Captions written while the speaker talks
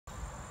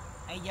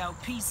Hey yo,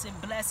 peace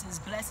and blessings,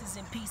 blessings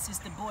and peace. It's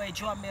the boy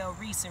Jormel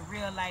Reese in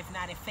real life,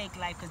 not in fake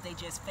life, because they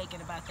just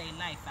faking about their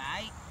life,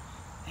 alright?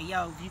 Hey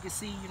yo, if you can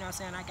see, you know what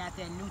I'm saying, I got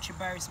that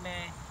NutriBurst,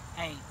 man.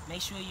 Hey,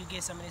 make sure you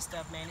get some of this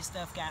stuff, man. This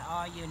stuff got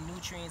all your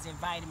nutrients and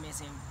vitamins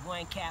in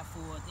one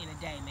capful in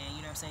a day, man.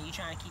 You know what I'm saying? You're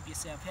trying to keep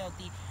yourself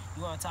healthy.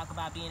 You want to talk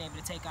about being able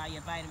to take all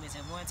your vitamins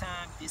at one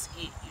time, this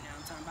it, you know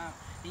what I'm talking about?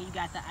 Then you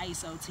got the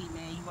ISO-T,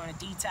 man. You want to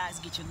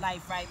detox, get your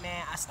life right,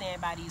 man. I stand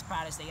by these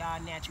products. They are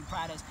natural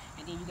products.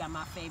 And then you got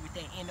my favorite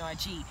thing,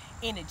 NRG,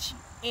 energy.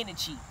 You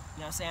know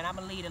what I'm saying? I'm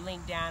going to leave a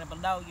link down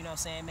below, you know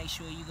what I'm saying? Make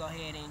sure you go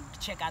ahead and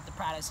check out the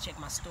products, check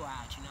my store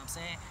out, you know what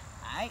I'm saying?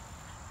 All right?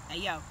 Hey,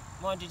 yo,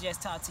 wanted to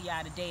just talk to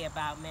y'all today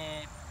about,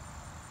 man,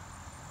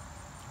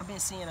 I've been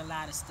seeing a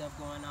lot of stuff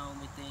going on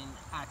within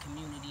our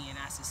community and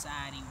our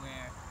society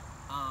where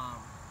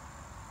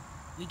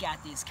we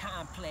got this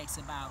complex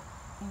about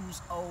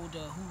who's older,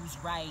 who's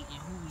right,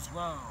 and who's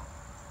wrong,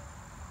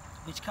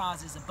 which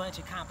causes a bunch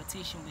of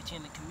competition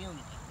within the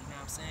community, you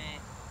know what I'm saying?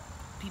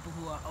 People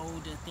who are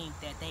older think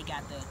that they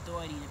got the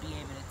authority to be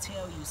able to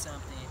tell you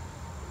something,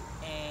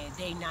 and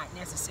they not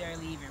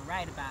necessarily even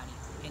right about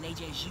it, and they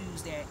just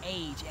use their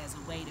age as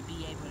a way to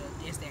be able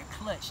to, as their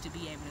clutch to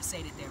be able to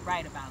say that they're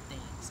right about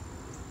things.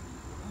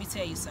 Let me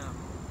tell you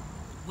something.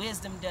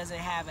 Wisdom doesn't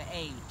have an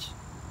age.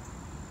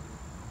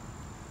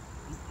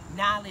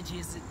 Knowledge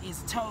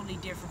is totally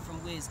different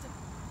from wisdom.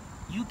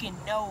 You can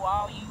know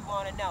all you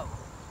want to know,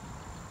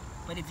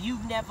 but if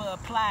you've never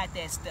applied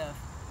that stuff,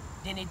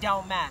 then it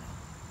don't matter.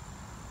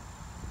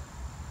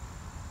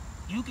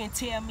 You can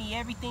tell me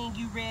everything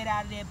you read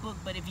out of that book,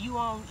 but if you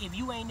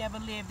ain't never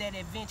lived that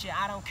adventure,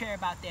 I don't care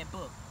about that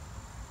book.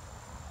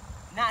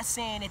 Not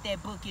saying that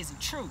that book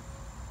isn't true,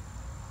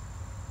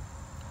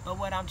 but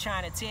what I'm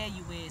trying to tell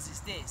you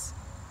is this.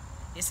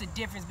 It's a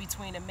difference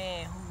between a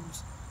man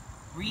who's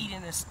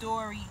reading a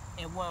story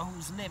and one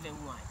who's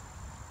living one.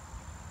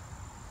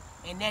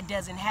 And that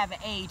doesn't have an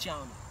age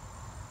on it.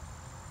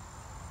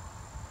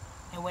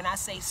 And when I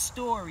say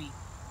story,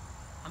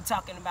 I'm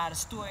talking about a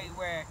story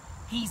where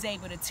he's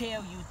able to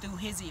tell you through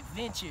his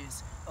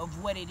adventures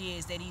of what it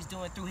is that he's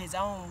doing through his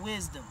own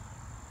wisdom,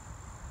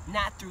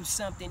 not through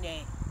something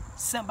that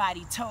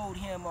somebody told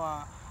him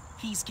or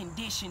he's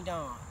conditioned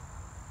on.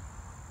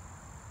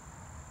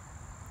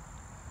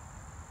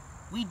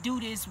 We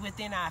do this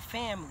within our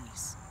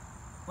families,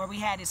 where we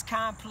had this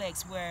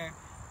complex where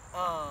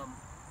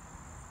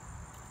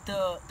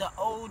the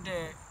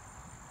older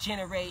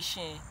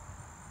generation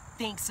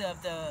thinks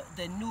of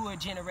the newer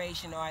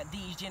generation or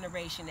these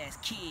generation as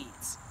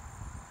kids,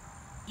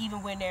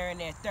 even when they're in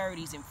their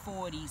 30s and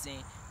 40s,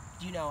 and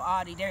you know,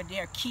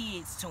 they're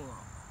kids to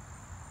them,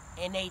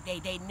 and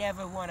they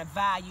never want to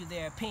value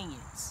their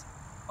opinions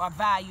or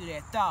value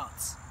their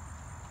thoughts.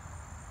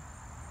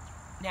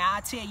 Now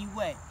I tell you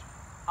what,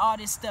 all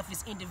this stuff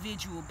is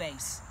individual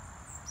based.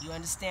 You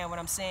understand what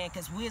I'm saying?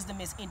 Because wisdom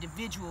is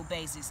individual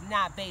based. It's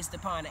not based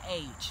upon the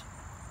age.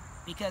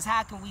 Because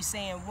how can we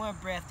say in one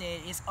breath that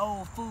it's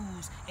old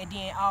fools and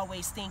then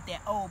always think that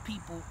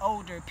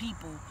older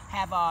people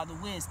have all the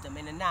wisdom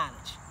and the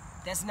knowledge?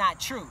 That's not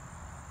true.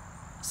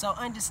 So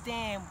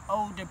understand,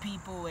 older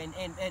people and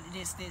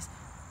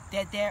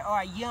that there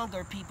are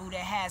younger people that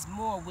has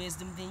more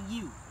wisdom than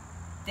you,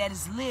 that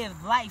has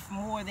lived life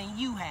more than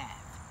you have.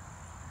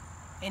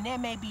 And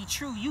that may be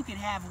true. You could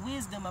have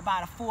wisdom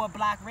about a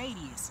 4-block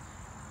radius.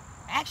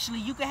 Actually,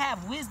 you could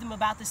have wisdom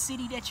about the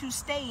city that you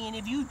stay in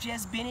if you've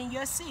just been in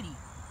your city.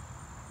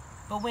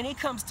 But when it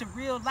comes to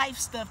real life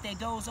stuff that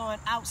goes on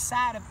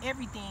outside of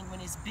everything, when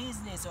it's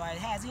business or it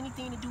has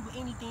anything to do with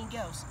anything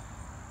else,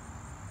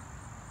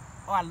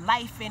 or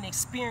life and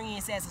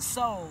experience as a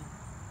soul,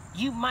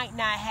 you might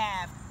not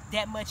have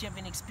that much of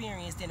an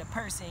experience than a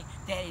person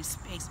that is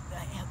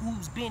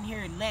who's been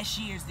here less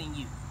years than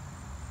you.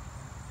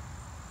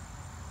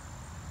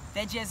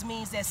 That just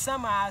means that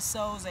some of our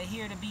souls are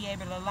here to be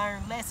able to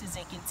learn lessons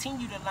and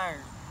continue to learn,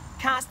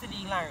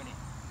 constantly learning.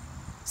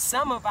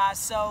 Some of our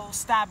souls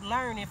stop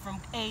learning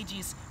from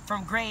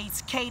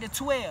grades K to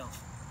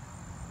 12.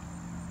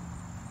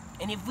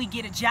 And if we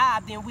get a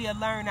job, then we'll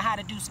learn how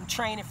to do some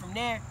training from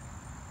there.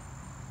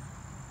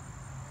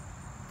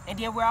 And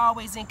then we're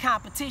always in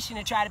competition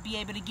to try to be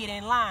able to get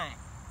in line.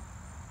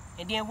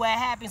 And then what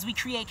happens, we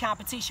create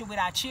competition with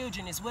our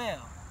children as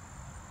well.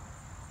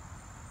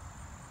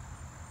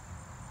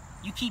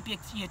 You keep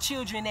your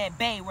children at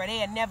bay where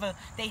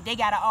they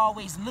gotta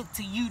always look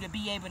to you to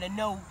be able to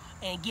know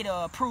and get a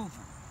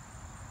approval.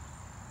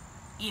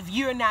 If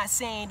you're not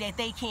saying that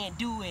they can't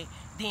do it,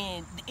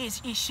 then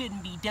it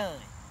shouldn't be done.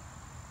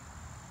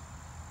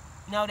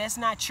 No, that's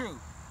not true.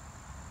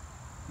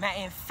 Now,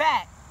 in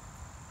fact,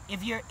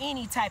 if you're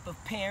any type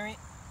of parent,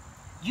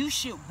 you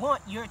should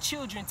want your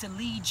children to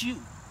lead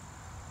you.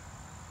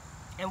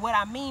 And what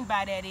I mean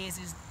by that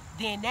is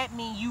then that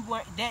mean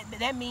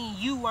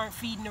you weren't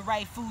feeding the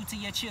right food to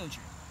your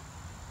children,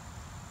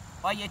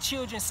 or your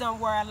children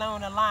somewhere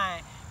along the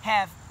line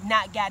have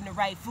not gotten the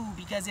right food,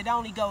 because it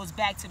only goes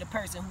back to the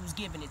person who's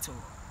giving it to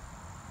them.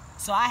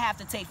 So I have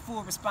to take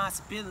full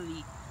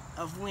responsibility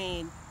of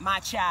when my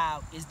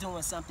child is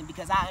doing something,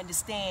 because I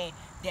understand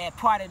that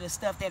part of the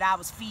stuff that I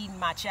was feeding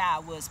my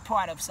child was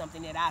part of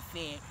something that I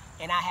fed,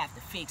 and I have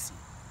to fix it.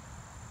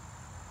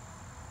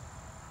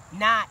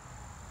 Not,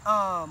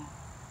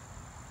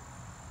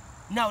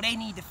 no, they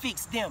need to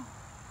fix them.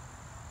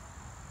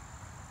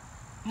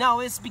 No,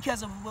 it's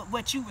because of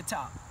what you were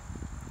taught.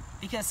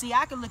 Because, see,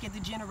 I could look at the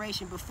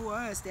generation before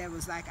us that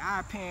was like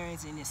our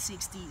parents in the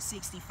 60s,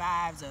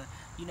 65s, or,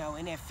 you know,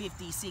 in their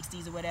 50s,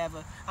 60s, or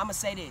whatever. I'm going to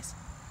say this.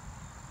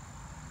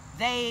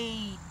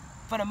 They,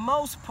 for the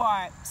most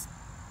part,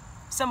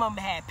 some of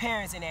them had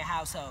parents in their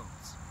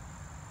households.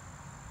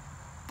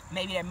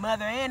 Maybe their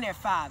mother and their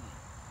father.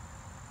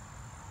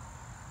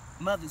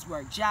 Mothers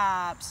worked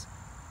jobs.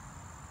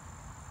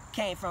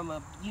 Came from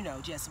a, you know,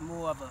 just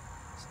more of a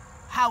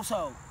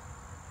household.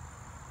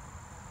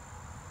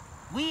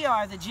 We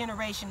are the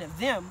generation of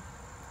them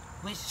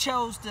which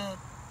chose to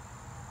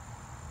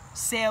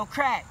sell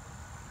crack.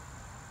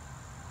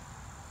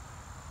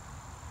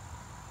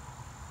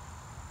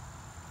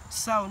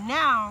 So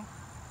now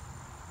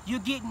you're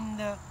getting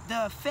the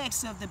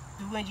effects of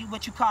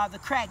what you call the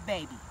crack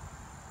baby.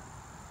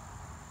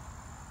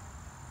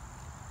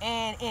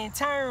 And in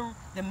turn,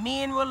 the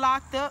men were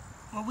locked up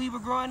when we were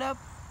growing up.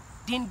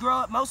 Didn't grow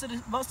up. Most of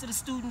the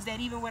students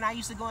that, even when I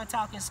used to go and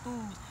talk in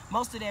schools,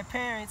 most of their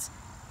parents,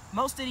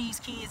 most of these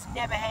kids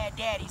never had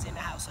daddies in the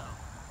household.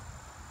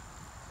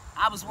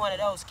 I was one of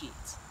those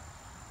kids.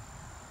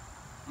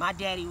 My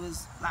daddy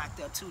was locked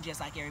up too, just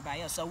like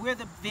everybody else. So we're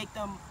the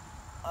victims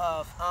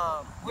of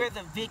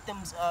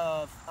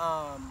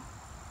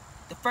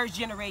the first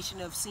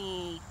generation of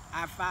seeing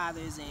our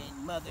fathers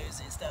and mothers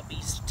and stuff be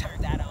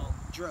turned out on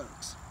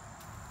drugs.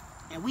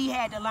 And we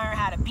had to learn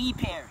how to be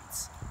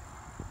parents.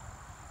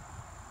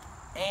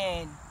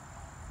 And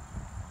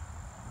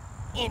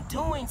in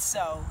doing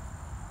so,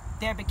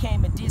 there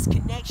became a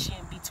disconnection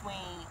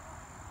between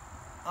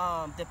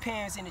the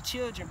parents and the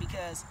children,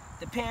 because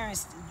the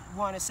parents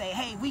want to say,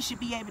 hey, we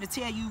should be able to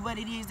tell you what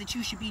it is that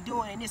you should be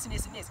doing, and this and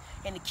this and this.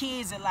 And the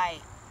kids are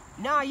like,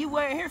 no, you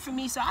weren't here for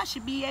me, so I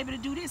should be able to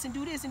do this and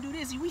do this and do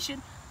this. We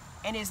should.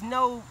 And there's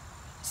no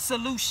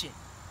solution,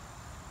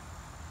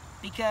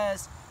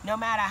 because no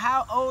matter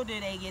how older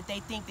they get, they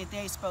think that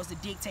they're supposed to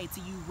dictate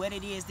to you what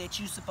it is that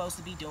you're supposed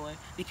to be doing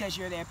because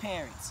you're their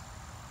parents.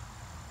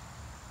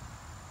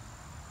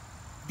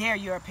 They're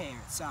your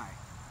parents, sorry.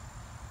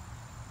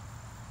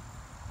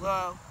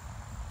 Well,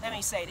 let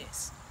me say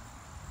this.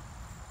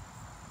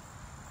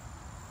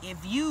 If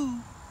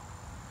you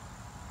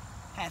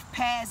have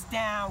passed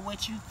down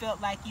what you felt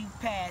like you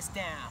passed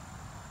down,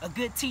 a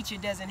good teacher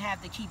doesn't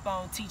have to keep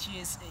on teaching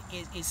his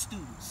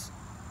students.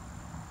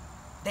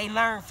 They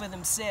learn for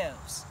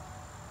themselves.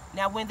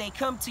 Now, when they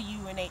come to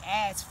you and they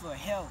ask for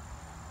help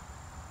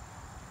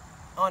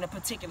on a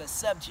particular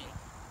subject,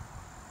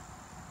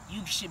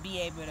 you should be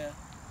able to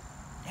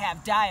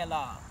have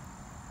dialogue.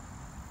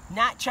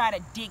 Not try to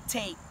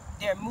dictate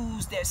their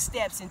moves, their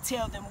steps, and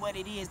tell them what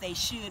it is they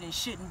should and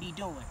shouldn't be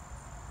doing.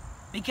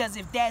 Because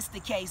if that's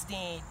the case,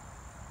 then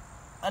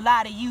a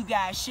lot of you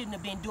guys shouldn't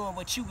have been doing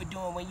what you were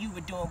doing when you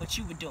were doing what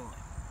you were doing.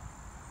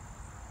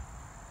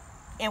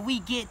 And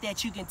we get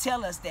that you can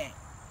tell us that.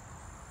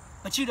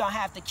 But you don't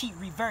have to keep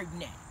reverting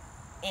that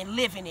and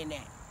living in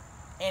that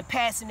and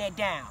passing that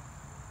down.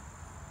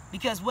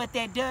 Because what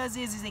that does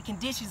is it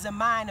conditions a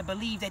mind to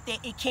believe that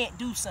it can't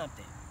do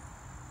something.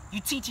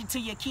 You teach it to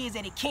your kids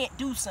that it can't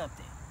do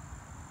something.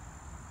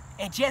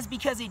 And just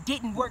because it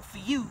didn't work for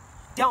you,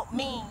 don't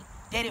mean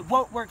that it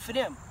won't work for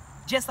them.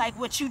 Just like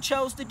what you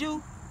chose to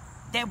do,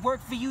 that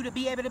worked for you to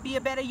be able to be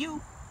a better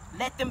you,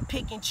 let them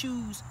pick and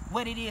choose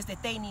what it is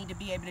that they need to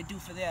be able to do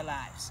for their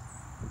lives.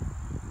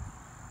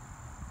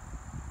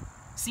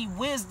 See,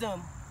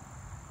 wisdom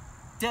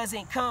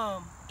doesn't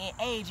come in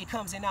age, it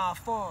comes in all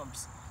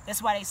forms.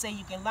 That's why they say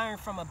you can learn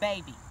from a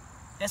baby.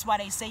 That's why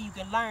they say you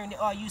can learn,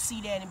 or you see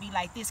that and be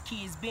like, this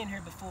kid's been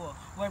here before.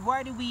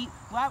 Why do we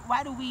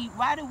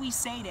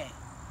say that?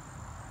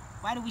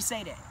 Why do we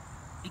say that?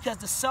 Because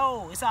the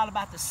soul, it's all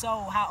about the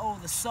soul, how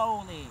old the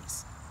soul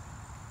is.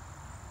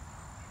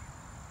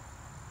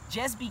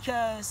 Just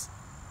because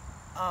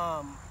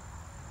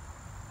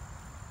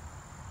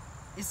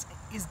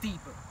it's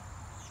deeper.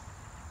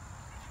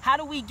 How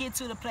do we get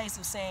to the place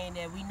of saying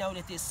that we know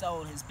that this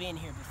soul has been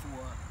here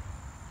before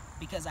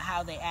because of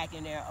how they act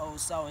in their old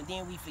soul, and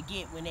then we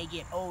forget when they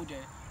get older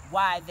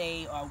why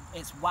they are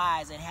as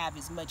wise and have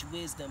as much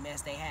wisdom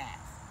as they have?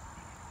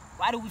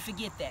 Why do we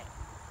forget that?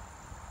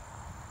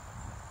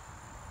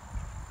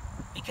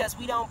 Because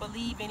we don't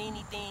believe in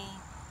anything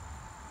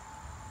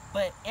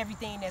but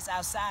everything that's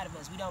outside of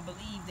us. We don't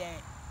believe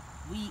that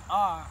we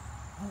are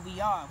who we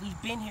are.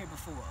 We've been here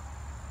before.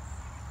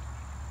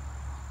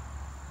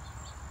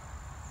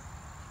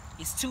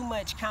 It's too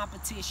much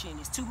competition.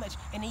 It's too much,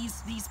 and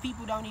these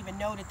people don't even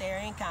know that they're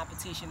in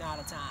competition all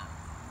the time.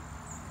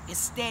 It's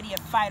steady a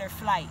fight or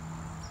flight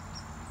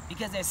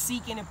because they're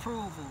seeking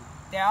approval.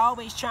 They're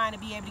always trying to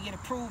be able to get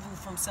approval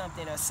from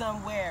something or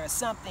somewhere or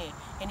something,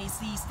 and it's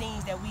these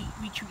things that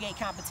we create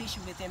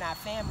competition within our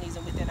families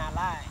and within our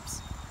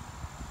lives.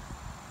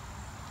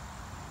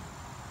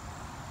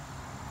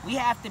 We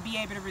have to be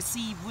able to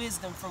receive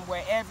wisdom from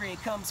wherever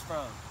it comes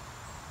from.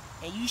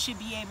 And you should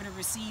be able to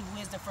receive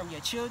wisdom from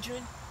your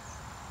children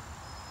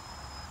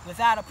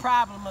without a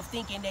problem of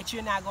thinking that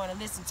you're not going to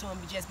listen to them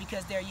just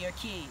because they're your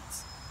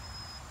kids.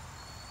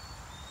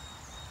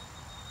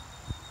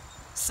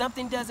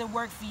 Something doesn't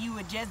work for you,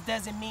 it just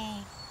doesn't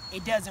mean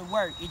it doesn't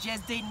work. It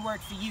just didn't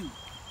work for you.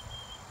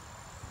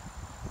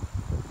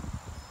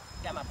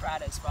 Got my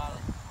products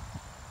falling.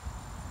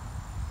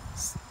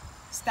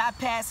 Stop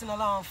passing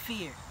along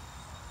fear.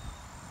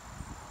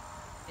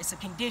 It's a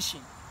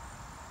condition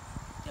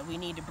that we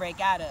need to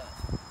break out of.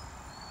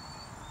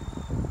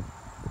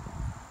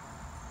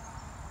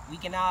 We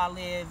can all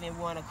live in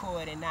one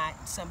accord and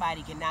not,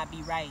 somebody cannot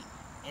be right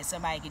and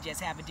somebody can just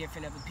have a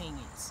different of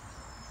opinions.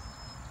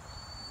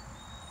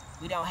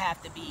 We don't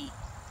have to be.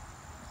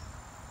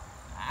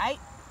 Alright?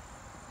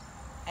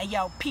 Hey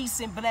yo, peace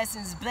and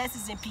blessings,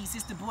 blessings and peace.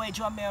 It's the boy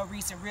Jarmel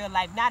Reese in real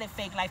life, not in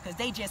fake life, because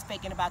they just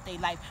faking about their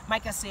life.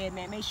 Like I said,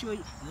 man, make sure,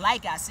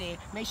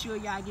 make sure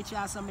y'all get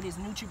y'all some of this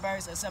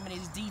NutriBurst or some of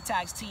this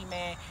detox tea,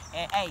 man.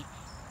 And hey,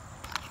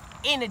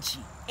 energy.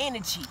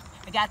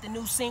 I got the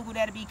new single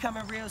that'll be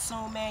coming real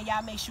soon, man.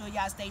 Y'all make sure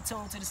y'all stay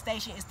tuned to the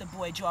station. It's the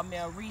boy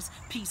Jarmel Reese.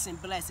 Peace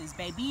and blessings,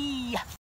 baby.